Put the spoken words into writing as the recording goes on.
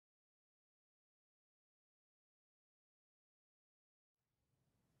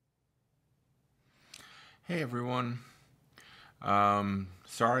Hey everyone.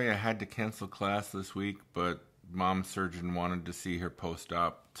 Sorry I had to cancel class this week, but mom's surgeon wanted to see her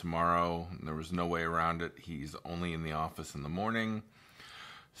post-op tomorrow, and there was no way around it. He's only in the office in the morning.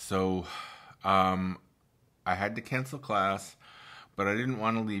 So, I had to cancel class, but I didn't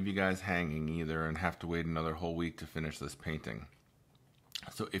want to leave you guys hanging either and have to wait another whole week to finish this painting.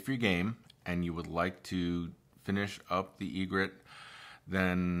 So if you're game and you would like to finish up the egret,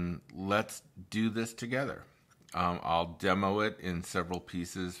 then let's do this together. I'll demo it in several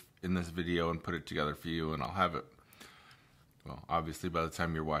pieces in this video and put it together for you, and I'll have it, well, obviously by the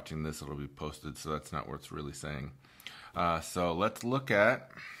time you're watching this it'll be posted, so that's not worth really saying. So let's look at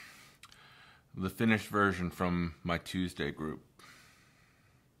the finished version from my Tuesday group.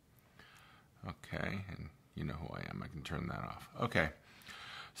 Okay, and you know who I am, I can turn that off. Okay,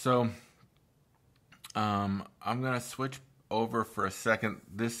 so I'm gonna switch over for a second.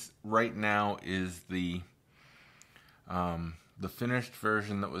 This right now is the finished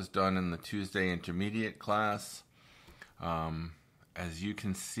version that was done in the Tuesday intermediate class. As you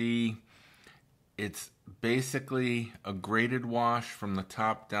can see, it's basically a graded wash from the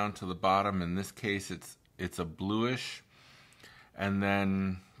top down to the bottom. In this case, it's a bluish, and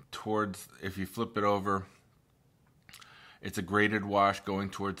then towards, if you flip it over, it's a graded wash going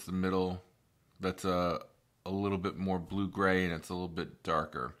towards the middle. That's a little bit more blue-gray, and it's a little bit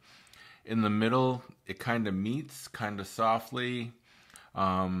darker. In the middle, it kind of meets, kind of softly. It's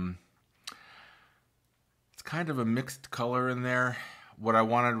kind of a mixed color in there. What I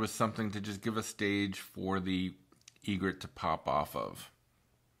wanted was something to just give a stage for the egret to pop off of.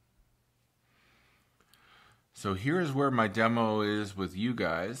 So here's where my demo is with you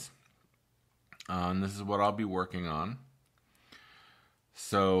guys. And this is what I'll be working on.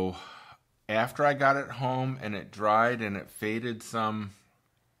 So after I got it home and it dried and it faded some,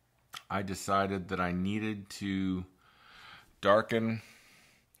 I decided that I needed to darken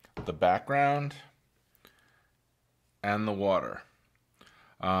the background and the water.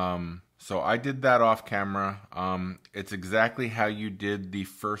 So I did that off camera. It's exactly how you did the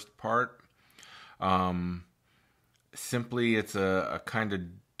first part. Simply, it's a kind of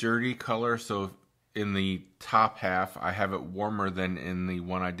dirty color, so in the top half I have it warmer than in the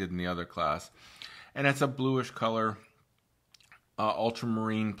one I did in the other class, and it's a bluish color,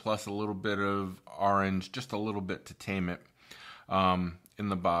 ultramarine plus a little bit of orange, just a little bit to tame it, in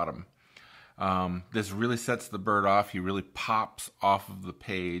the bottom. This really sets the bird off. He really pops off of the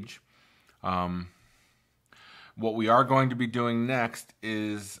page. What we are going to be doing next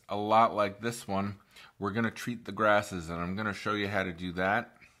is a lot like this one. We're going to treat the grasses, and I'm going to show you how to do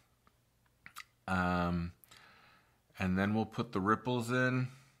that. And then we'll put the ripples in,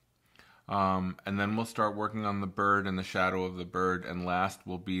 and then we'll start working on the bird and the shadow of the bird, and last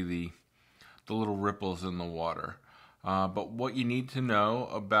will be the little ripples in the water. But what you need to know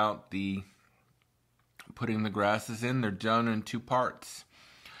about the putting the grasses in, they're done in two parts.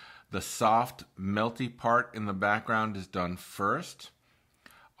 The soft, melty part in the background is done first.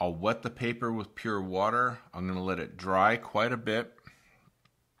 I'll wet the paper with pure water. I'm going to let it dry quite a bit,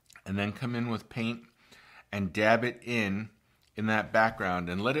 and then come in with paint and dab it in that background,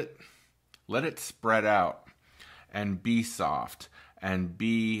 and let it spread out and be soft and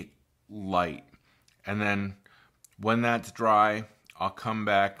be light. And then when that's dry, I'll come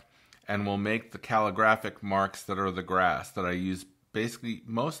back and we'll make the calligraphic marks that are the grass that I use, basically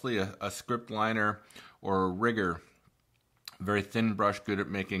mostly a script liner or a rigger, very thin brush, good at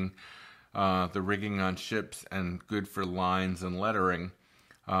making the rigging on ships and good for lines and lettering.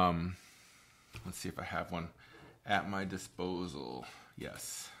 Let's see if I have one at my disposal.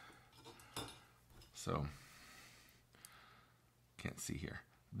 Yes. So, can't see here.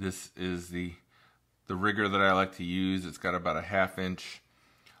 This is the rigger that I like to use. It's got about a 1/2 inch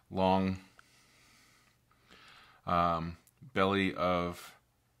long belly of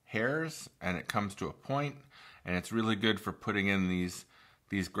hairs, and it comes to a point, and it's really good for putting in these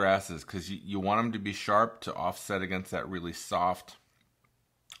grasses, because you want them to be sharp to offset against that really soft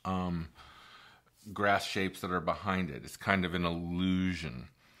grass shapes that are behind it. It's kind of an illusion.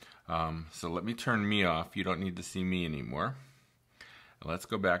 So let me turn me off. You don't need to see me anymore. Let's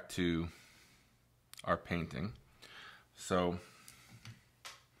go back to our painting. So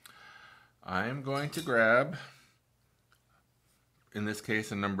I'm going to grab, in this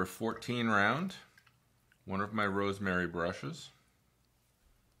case, a number 14 round, one of my rosemary brushes.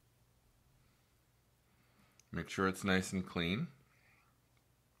 Make sure it's nice and clean.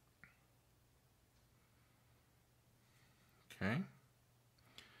 Okay.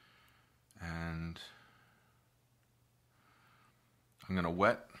 And I'm going to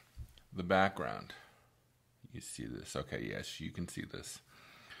wet the background. You see this? Okay, yes, you can see this.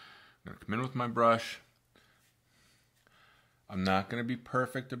 I'm gonna come in with my brush. I'm not gonna be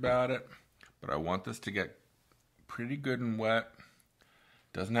perfect about it, but I want this to get pretty good and wet.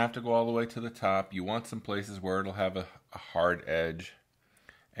 Doesn't have to go all the way to the top. You want some places where it'll have a hard edge,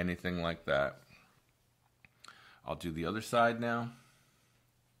 anything like that. I'll do the other side now.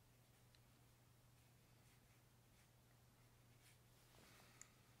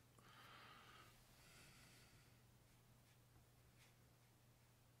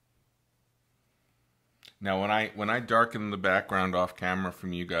 Now when I darken the background off camera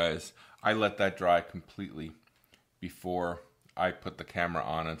from you guys, I let that dry completely before I put the camera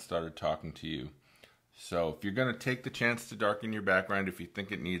on and started talking to you. So if you're going to take the chance to darken your background if you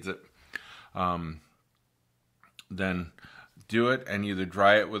think it needs it, then do it and either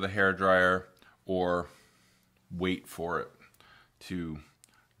dry it with a hairdryer or wait for it to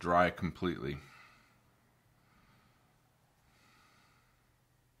dry completely.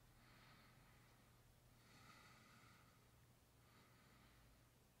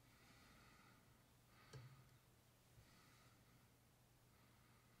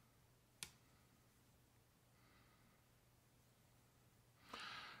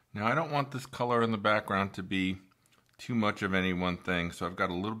 Now I don't want this color in the background to be too much of any one thing, so I've got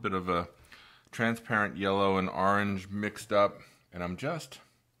a little bit of a transparent yellow and orange mixed up, and I'm just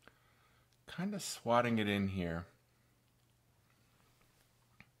kind of swatting it in here.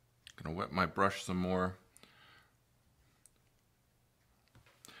 Gonna wet my brush some more.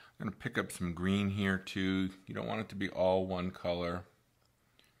 I'm gonna pick up some green here too. You don't want it to be all one color.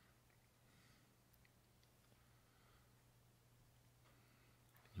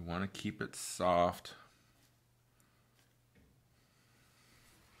 You want to keep it soft.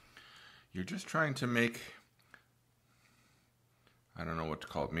 You're just trying to make, I don't know what to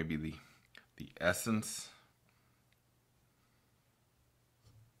call it, maybe the essence.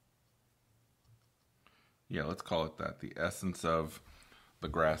 Yeah, let's call it that, the essence of the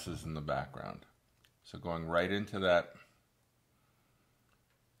grasses in the background. So going right into that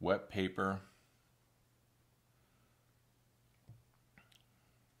wet paper.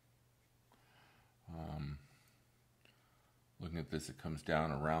 Looking at this, it comes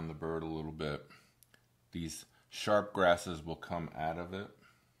down around the bird a little bit. These sharp grasses will come out of it.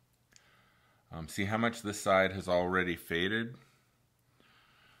 See how much this side has already faded?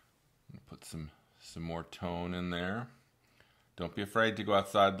 Put some more tone in there. Don't be afraid to go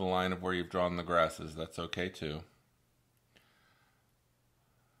outside the line of where you've drawn the grasses. That's okay too.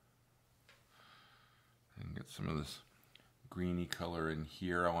 And get some of this greeny color in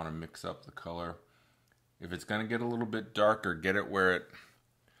here. I want to mix up the color. If it's going to get a little bit darker, get it where it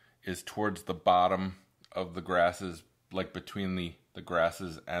is towards the bottom of the grasses, like between the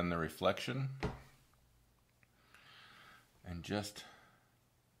grasses and the reflection. And just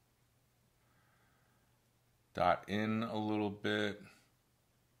dot in a little bit,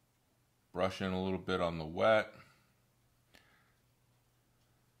 brush in a little bit on the wet.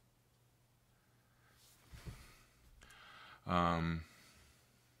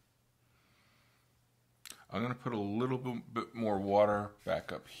 I'm going to put a little bit more water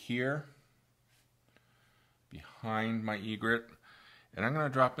back up here behind my egret, and I'm going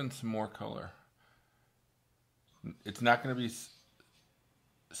to drop in some more color. It's not going to be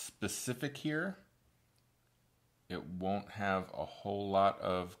specific here. It won't have a whole lot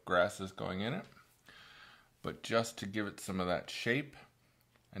of grasses going in it, but just to give it some of that shape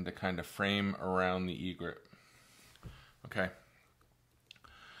and to kind of frame around the egret. Okay,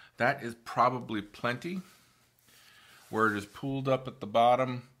 that is probably plenty. Where it is pooled up at the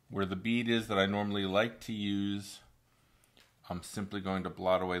bottom, where the bead is that I normally like to use, I'm simply going to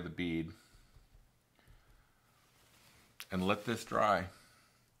blot away the bead and let this dry.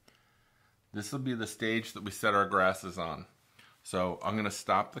 This will be the stage that we set our grasses on. So I'm going to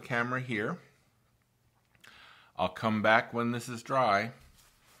stop the camera here. I'll come back when this is dry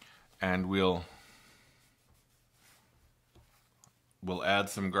and we'll add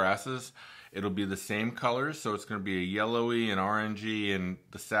some grasses. It'll be the same colors, so it's going to be a yellowy and orangey and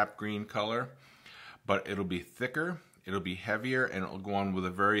the sap green color, but it'll be thicker, it'll be heavier, and it'll go on with a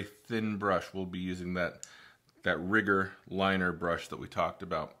very thin brush. We'll be using that rigger liner brush that we talked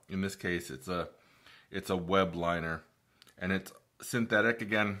about. In this case, it's a web liner, and it's synthetic.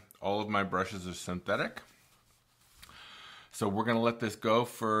 Again, all of my brushes are synthetic. So we're going to let this go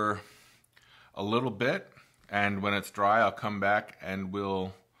for a little bit, and when it's dry, I'll come back and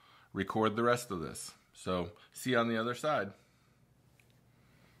we'll record the rest of this. So see you on the other side.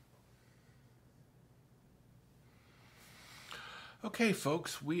 Okay,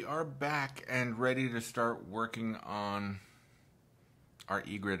 folks, we are back and ready to start working on our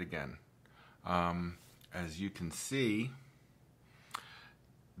egret again. As you can see,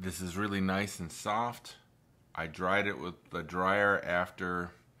 this is really nice and soft. I dried it with the dryer after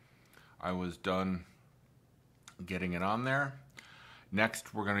I was done getting it on there.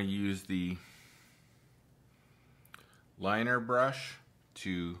 Next, we're going to use the liner brush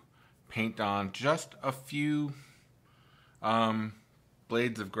to paint on just a few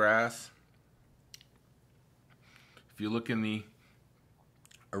blades of grass. If you look in the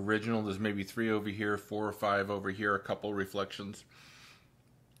original, there's maybe 3 over here, 4 or 5 over here, a couple reflections.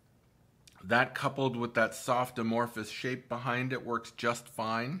 That coupled with that soft amorphous shape behind it works just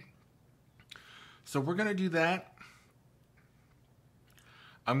fine. So we're going to do that.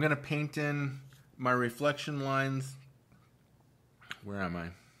 I'm going to paint in my reflection lines. Where am I?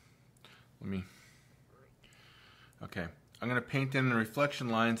 Okay. I'm going to paint in the reflection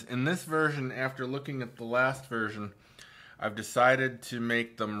lines. In this version, after looking at the last version, I've decided to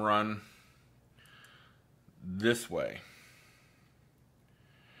make them run this way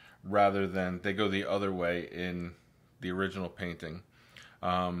rather than they go the other way in the original painting.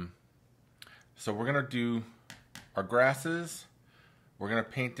 So we're going to do our grasses. We're going to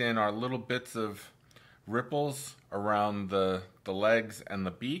paint in our little bits of ripples around the legs and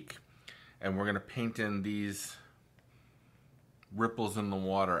the beak, and we're going to paint in these ripples in the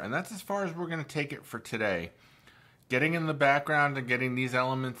water. And that's as far as we're going to take it for today. Getting in the background and getting these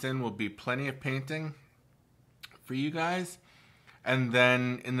elements in will be plenty of painting for you guys. And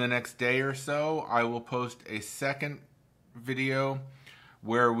then in the next day or so, I will post a second video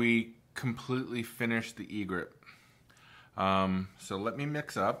where we completely finish the egret. So let me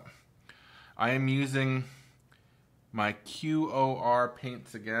mix up. I am using my QOR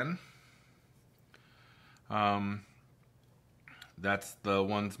paints again. That's the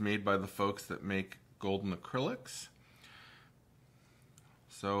ones made by the folks that make golden acrylics.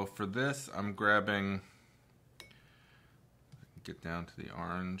 So for this, I'm grabbing, get down to the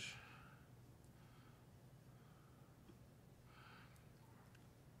orange.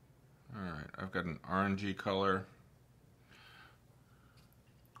 All right, I've got an orangey color.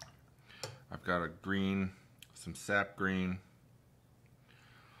 I've got a green, some sap green.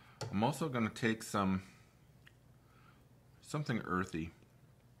 I'm also going to take something earthy.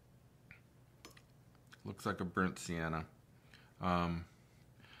 Looks like a burnt sienna. And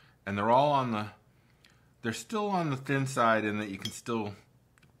they're all on they're still on the thin side in that you can still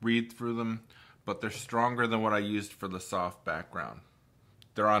read through them, but they're stronger than what I used for the soft background.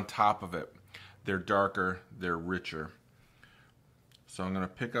 They're on top of it. They're darker, they're richer. So I'm going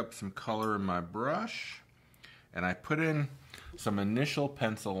to pick up some color in my brush, and I put in some initial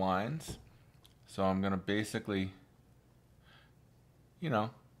pencil lines. So I'm going to basically,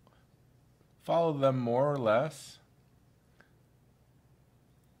 follow them more or less.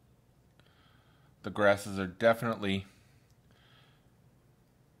 The grasses are definitely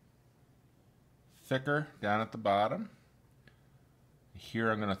thicker down at the bottom.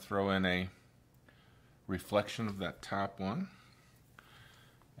 Here I'm going to throw in a reflection of that top one.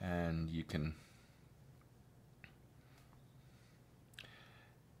 And you can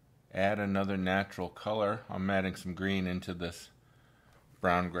add another natural color. I'm adding some green into this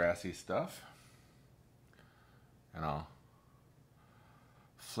brown grassy stuff. And I'll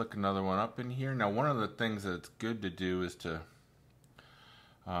flick another one up in here. Now, one of the things that it's good to do is to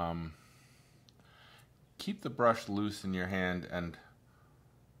keep the brush loose in your hand and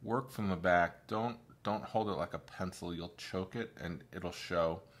work from the back. Don't hold it like a pencil. You'll choke it and it'll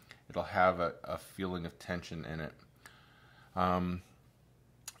show. It'll have a feeling of tension in it.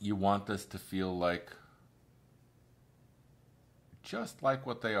 You want this to feel like just like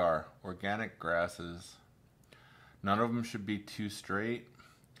what they are, organic grasses. None of them should be too straight.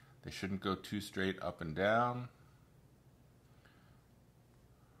 They shouldn't go too straight up and down.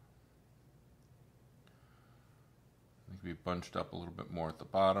 They can be bunched up a little bit more at the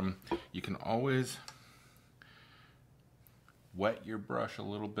bottom. You can always wet your brush a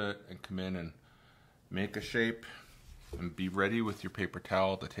little bit and come in and make a shape and be ready with your paper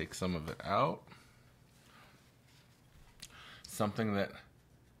towel to take some of it out. Something that,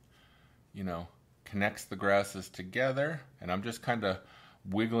 connects the grasses together, and I'm just kind of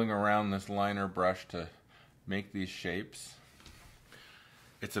wiggling around this liner brush to make these shapes.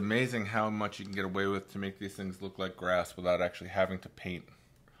 It's amazing how much you can get away with to make these things look like grass without actually having to paint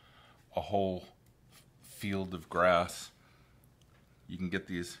a whole field of grass. You can get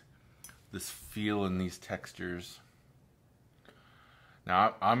this feel and these textures.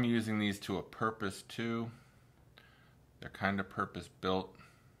 Now I'm using these to a purpose too. They're kind of purpose built.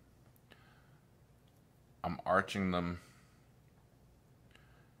 I'm arching them.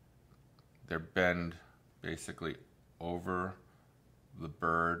 They're bend basically over the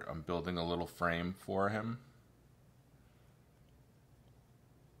bird. I'm building a little frame for him.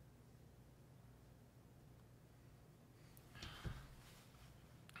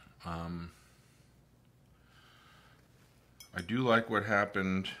 I do like what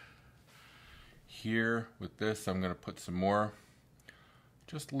happened here with this. I'm going to put some more,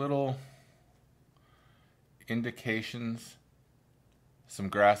 just little indications. Some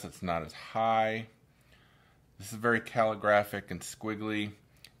grass that's not as high. This is very calligraphic and squiggly.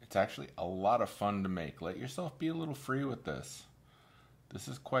 It's actually a lot of fun to make. Let yourself be a little free with this. This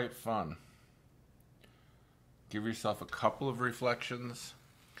is quite fun. Give yourself a couple of reflections.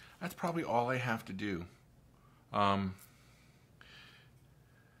 That's probably all I have to do.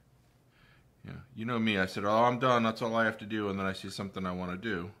 Yeah, you know me, I said, oh, I'm done, that's all I have to do, and then I see something I want to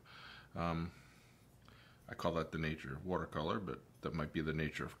do. I call that the nature of watercolor, but that might be the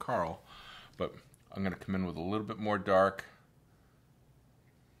nature of Carl. But I'm going to come in with a little bit more dark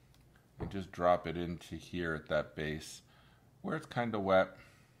and just drop it into here at that base where it's kind of wet.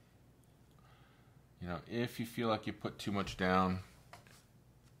 You know, if you feel like you put too much down,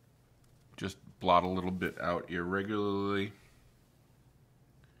 just blot a little bit out irregularly.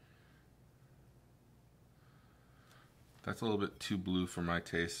 That's a little bit too blue for my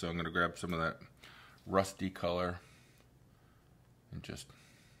taste, so I'm going to grab some of that rusty color and just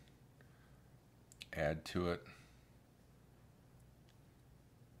add to it.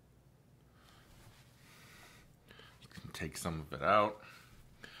 You can take some of it out.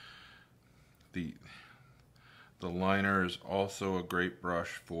 The liner is also a great brush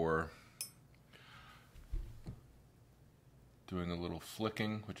for doing a little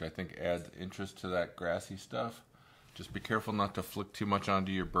flicking, which I think adds interest to that grassy stuff. Just be careful not to flick too much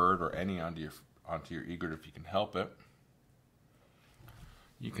onto your bird or any onto your egret if you can help it.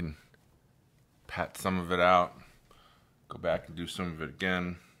 You can pat some of it out, go back and do some of it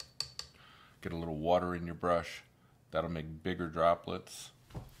again, get a little water in your brush. That'll make bigger droplets.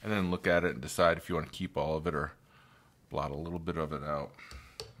 And then look at it and decide if you want to keep all of it or blot a little bit of it out.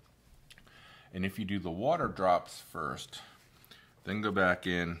 And if you do the water drops first, then go back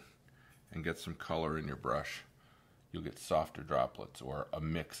in and get some color in your brush, you'll get softer droplets or a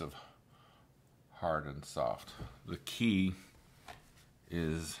mix of hard and soft. The key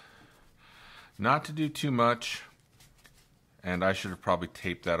is not to do too much, and I should have probably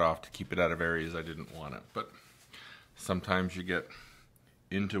taped that off to keep it out of areas I didn't want it, but sometimes you get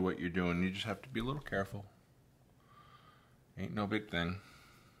into what you're doing, you just have to be a little careful. Ain't no big thing.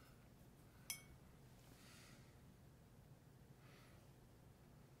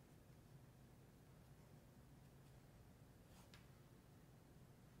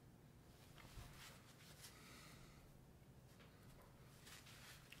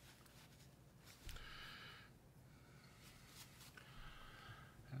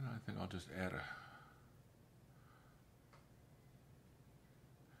 I think I'll just add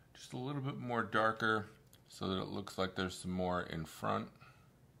just a little bit more darker so that it looks like there's some more in front.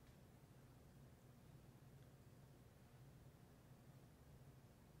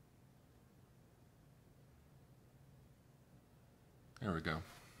 There we go.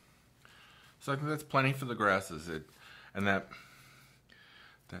 So I think that's plenty for the grasses. And that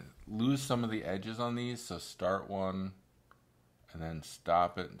lose some of the edges on these, so start one and then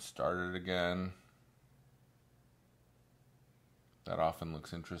stop it and start it again. That often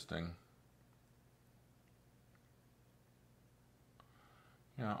looks interesting.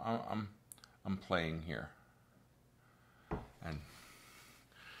 You know, I'm playing here. And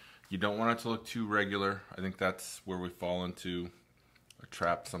you don't want it to look too regular. I think that's where we fall into a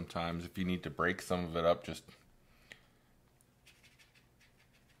trap sometimes. If you need to break some of it up, just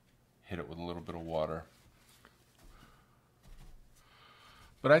hit it with a little bit of water.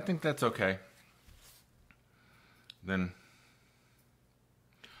 But I think that's okay. Then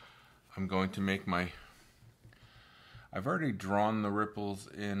I'm going to make I've already drawn the ripples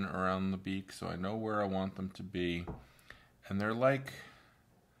in around the beak, so I know where I want them to be. And they're like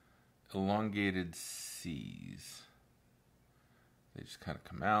elongated C's. They just kind of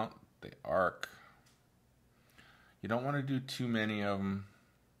come out, they arc. You don't want to do too many of them.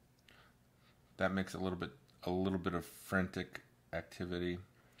 That makes a little bit of frantic activity.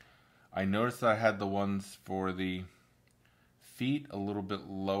 I noticed that I had the ones for the feet a little bit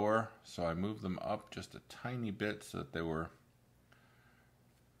lower, so I moved them up just a tiny bit so that they were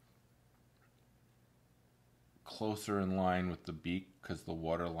closer in line with the beak, because the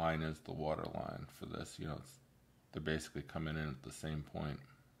water line is the water line for this. You know, They're basically coming in at the same point.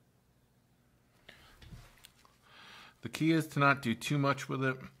 The key is to not do too much with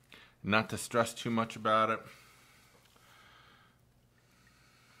it, not to stress too much about it.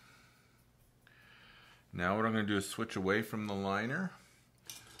 Now what I'm going to do is switch away from the liner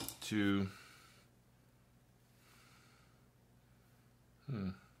to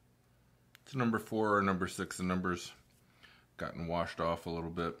it's number 4 or number 6. The number's gotten washed off a little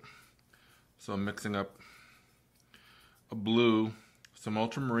bit. So I'm mixing up a blue, some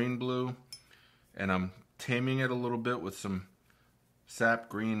ultramarine blue, and I'm taming it a little bit with some sap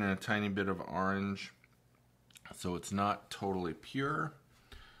green and a tiny bit of orange, so it's not totally pure.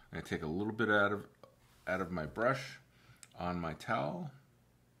 I'm going to take a little bit out of my brush on my towel,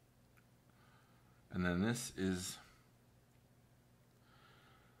 and then this is,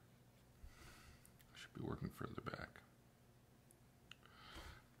 should be working further back.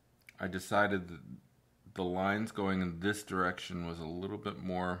 I decided that the lines going in this direction was a little bit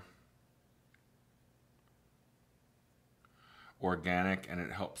more organic, and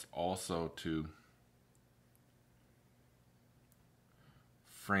it helps also to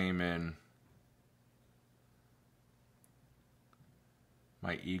frame in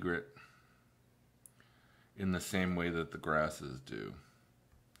my egret in the same way that the grasses do.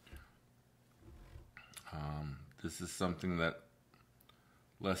 This is something that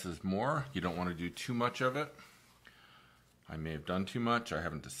less is more. You don't want to do too much of it. I may have done too much, I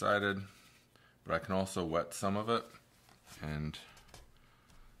haven't decided, but I can also wet some of it and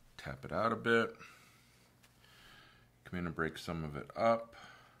tap it out a bit. Come in and break some of it up.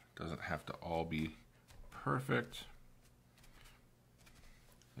 Doesn't have to all be perfect.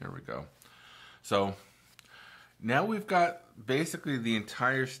 There we go. So now we've got basically the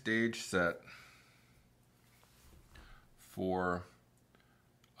entire stage set for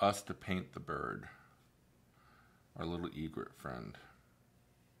us to paint the bird, our little egret friend.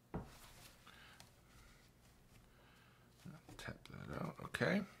 Tap that out,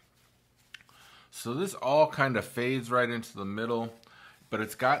 okay. So this all kind of fades right into the middle, but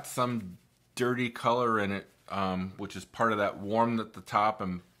it's got some dirty color in it, which is part of that warm at the top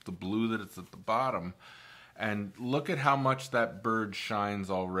and the blue that it's at the bottom. And look at how much that bird shines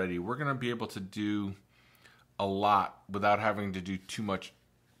already. We're gonna be able to do a lot without having to do too much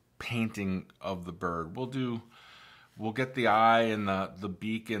painting of the bird. We'll get the eye and the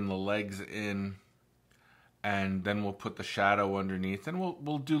beak and the legs in, and then we'll put the shadow underneath, and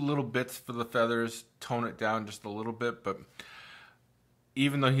we'll do little bits for the feathers, tone it down just a little bit. But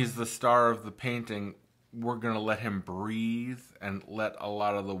even though he's the star of the painting, we're gonna let him breathe and let a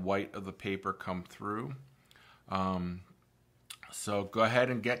lot of the white of the paper come through. So go ahead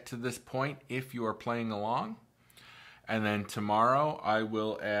and get to this point if you are playing along. And then tomorrow I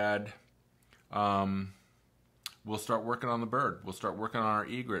will add, we'll start working on the bird. We'll start working on our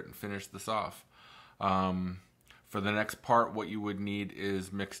egret and finish this off. For the next part, what you would need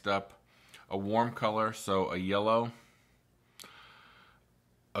is mixed up a warm color, so a yellow,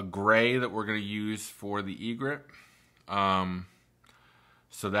 a gray that we're going to use for the egret.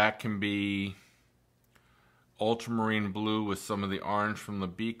 So that can be ultramarine blue with some of the orange from the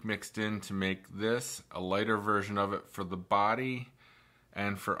beak mixed in to make this, a lighter version of it for the body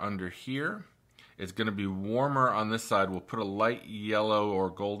and for under here. It's going to be warmer on this side. We'll put a light yellow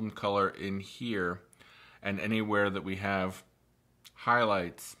or golden color in here and anywhere that we have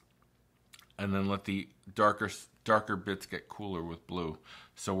highlights, and then let the darker bits get cooler with blue.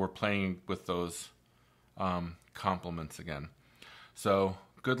 So we're playing with those complements again. So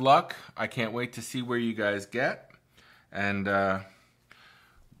good luck. I can't wait to see where you guys get, and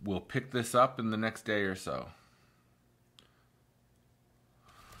we'll pick this up in the next day or so.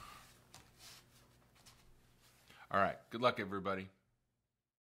 All right, good luck everybody.